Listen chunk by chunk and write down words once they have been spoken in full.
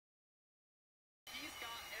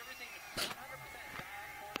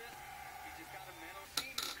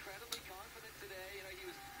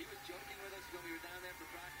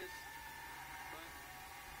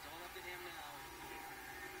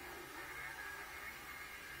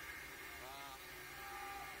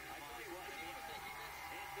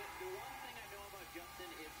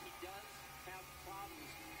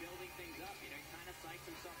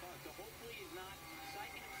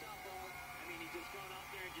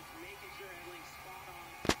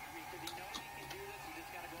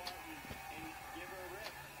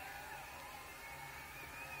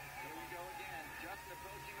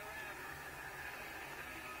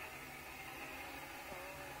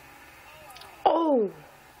Oh!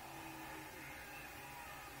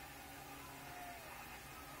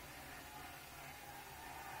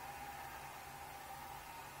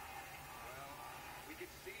 We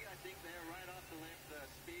could see, I think, there right off the lip, the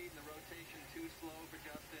speed and the rotation too slow for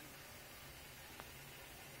Justin.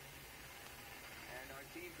 And our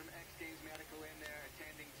team from X Games Medical in there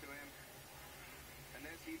attending to him. And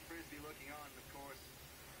there's Heath Frisbee looking on, of course.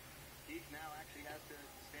 Heath now actually has to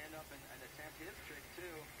stand up and attempt his trick,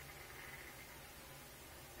 too.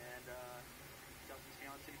 And Justin's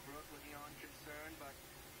fiancée, Brooke, looking on concerned, but,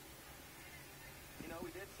 you know, we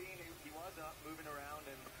did see him. He was up, moving around,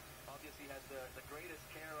 and obviously has the greatest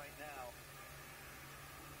care right now.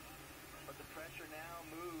 But the pressure now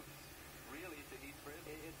moves really to Heath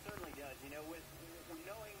Frisbee. It certainly does. You know, with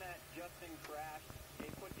knowing that Justin crashed, it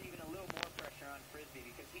puts even a little more pressure on Frisbee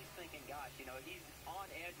because he's thinking, gosh, you know, he's on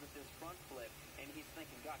edge with this front flip, and he's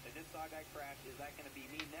thinking, gosh, I just saw a guy crash. Is that going to be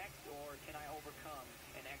me next, or can I overcome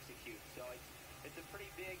and execute? So it's a pretty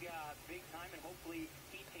big time, and hopefully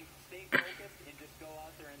he can stay focused and just go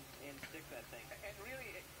out there and stick that thing. And really,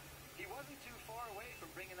 he wasn't too far away from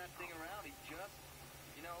bringing that thing around. He just,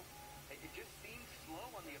 you know, it just seemed slow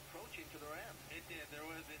on the approach into the ramp. It did.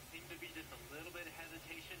 It seemed to be just a little bit of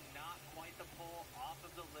hesitation, not quite the pull off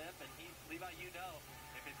of the lip. And Levi, you know,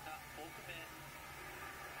 if it's not full commit.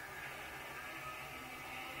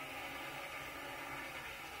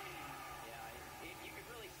 Yeah, you could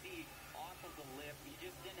really see off of the lip, he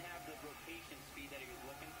just didn't have the rotation speed that he was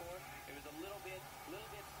looking for. It was a little bit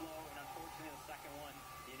slow, and unfortunately the second one,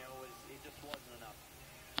 you know, it just wasn't enough.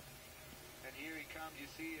 And here he comes, you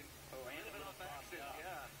see, and and a little bit off accident,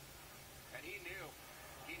 yeah. And he knew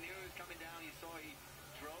he was coming down. You saw he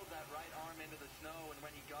drove that right arm into the snow, and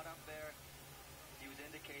when he got up there, he was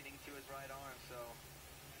indicating to his right arm, so.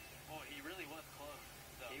 Oh, he really was close.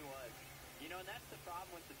 So. He was. You know, and that's the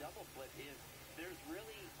problem with the double flip is there's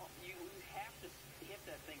really, you have to hit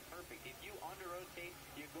that thing perfect. If you under-rotate,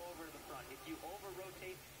 you go over to the front. If you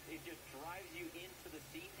over-rotate, it just drives you into the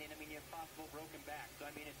seat, and, I mean, you have possible broken back. So,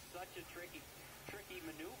 I mean, it's such a tricky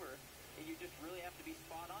maneuver, and you just really have to be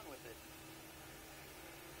spot on with it.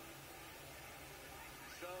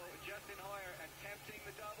 So, Justin Hoyer attempting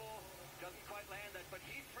the double, doesn't quite land that, but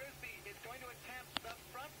Heath Frisbee is going to attempt the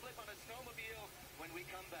front flip on a snowmobile when we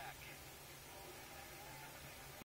come back.